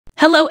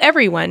Hello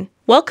everyone,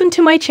 welcome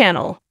to my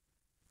channel.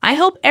 I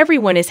hope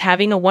everyone is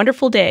having a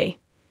wonderful day.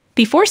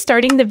 Before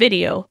starting the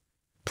video,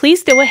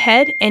 please go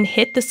ahead and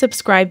hit the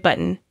subscribe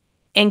button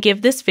and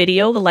give this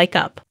video a like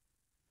up.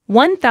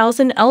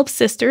 1000 Elf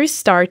Sisters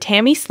star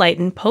Tammy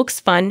Slaton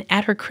pokes fun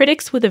at her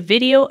critics with a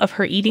video of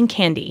her eating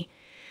candy,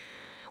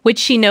 which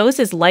she knows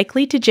is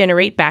likely to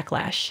generate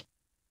backlash.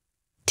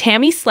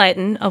 Tammy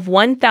Slaton of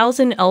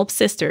 1000 Elf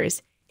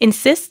Sisters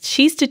insists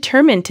she's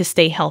determined to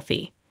stay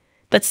healthy.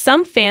 But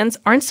some fans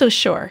aren't so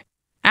sure.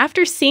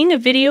 After seeing a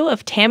video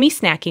of Tammy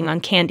snacking on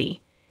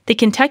candy, the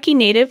Kentucky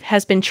native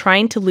has been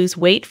trying to lose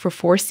weight for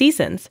 4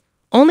 seasons,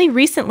 only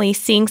recently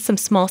seeing some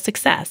small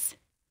success.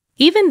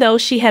 Even though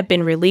she had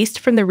been released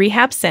from the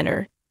rehab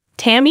center,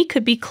 Tammy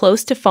could be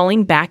close to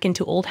falling back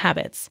into old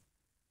habits.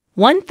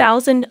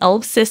 1000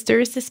 Elf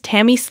Sisters'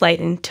 Tammy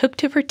Slaton took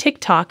to her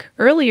TikTok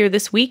earlier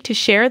this week to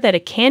share that a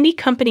candy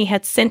company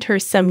had sent her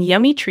some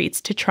yummy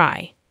treats to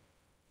try.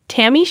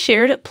 Tammy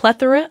shared a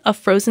plethora of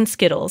frozen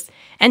Skittles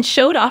and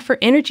showed off her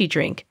energy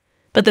drink,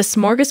 but the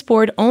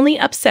smorgasbord only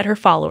upset her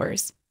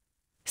followers.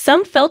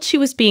 Some felt she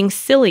was being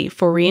silly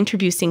for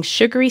reintroducing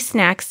sugary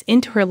snacks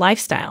into her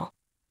lifestyle.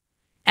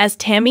 As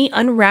Tammy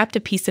unwrapped a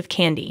piece of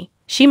candy,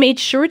 she made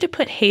sure to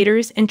put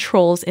haters and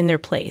trolls in their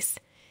place,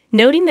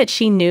 noting that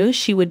she knew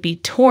she would be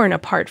torn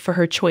apart for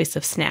her choice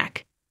of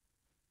snack.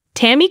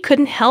 Tammy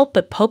couldn't help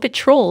but poke at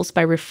trolls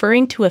by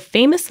referring to a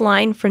famous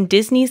line from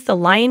Disney's The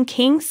Lion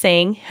King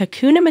saying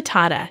Hakuna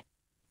Matata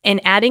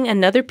and adding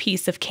another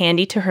piece of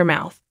candy to her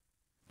mouth.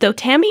 Though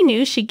Tammy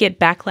knew she'd get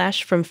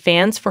backlash from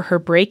fans for her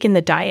break in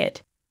the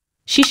diet,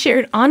 she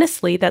shared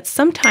honestly that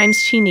sometimes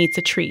she needs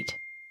a treat.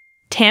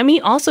 Tammy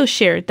also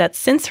shared that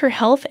since her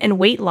health and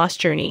weight loss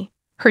journey,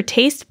 her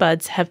taste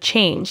buds have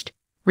changed,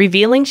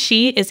 revealing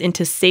she is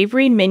into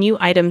savory menu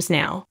items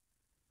now.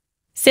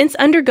 Since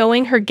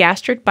undergoing her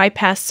gastric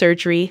bypass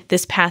surgery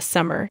this past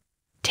summer,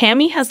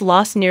 Tammy has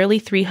lost nearly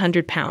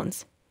 300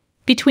 pounds.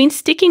 Between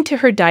sticking to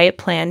her diet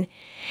plan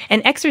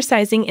and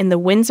exercising in the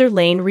Windsor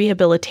Lane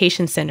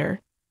Rehabilitation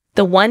Center,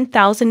 the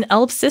 1000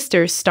 Elf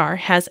Sisters star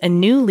has a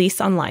new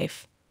lease on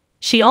life.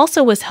 She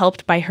also was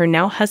helped by her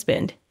now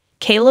husband,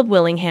 Caleb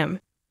Willingham,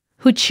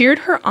 who cheered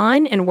her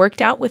on and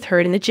worked out with her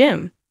in the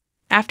gym.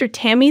 After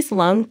Tammy's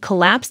lung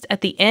collapsed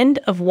at the end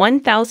of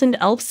 1000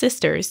 Elf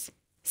Sisters,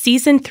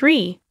 Season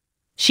 3,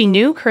 she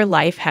knew her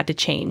life had to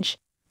change.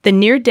 The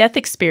near-death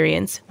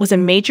experience was a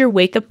major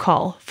wake-up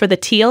call for the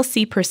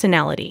TLC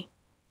personality.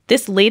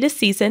 This latest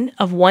season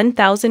of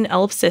 1000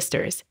 Elf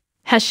Sisters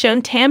has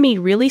shown Tammy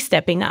really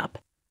stepping up.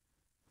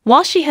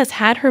 While she has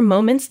had her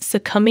moments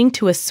succumbing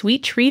to a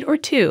sweet treat or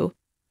two,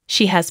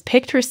 she has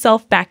picked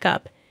herself back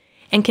up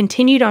and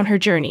continued on her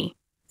journey.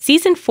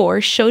 Season 4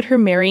 showed her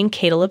marrying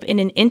Caleb in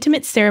an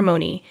intimate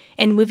ceremony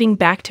and moving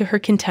back to her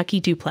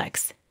Kentucky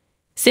duplex.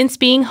 Since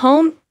being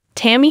home,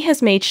 Tammy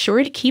has made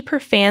sure to keep her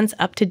fans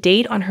up to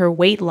date on her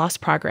weight loss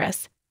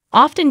progress,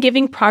 often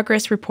giving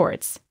progress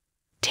reports.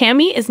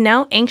 Tammy is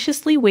now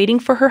anxiously waiting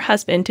for her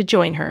husband to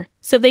join her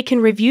so they can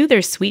review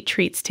their sweet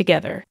treats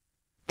together.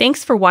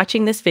 Thanks for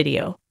watching this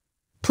video.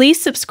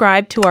 Please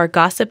subscribe to our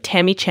Gossip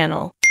Tammy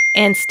channel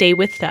and stay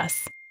with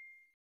us.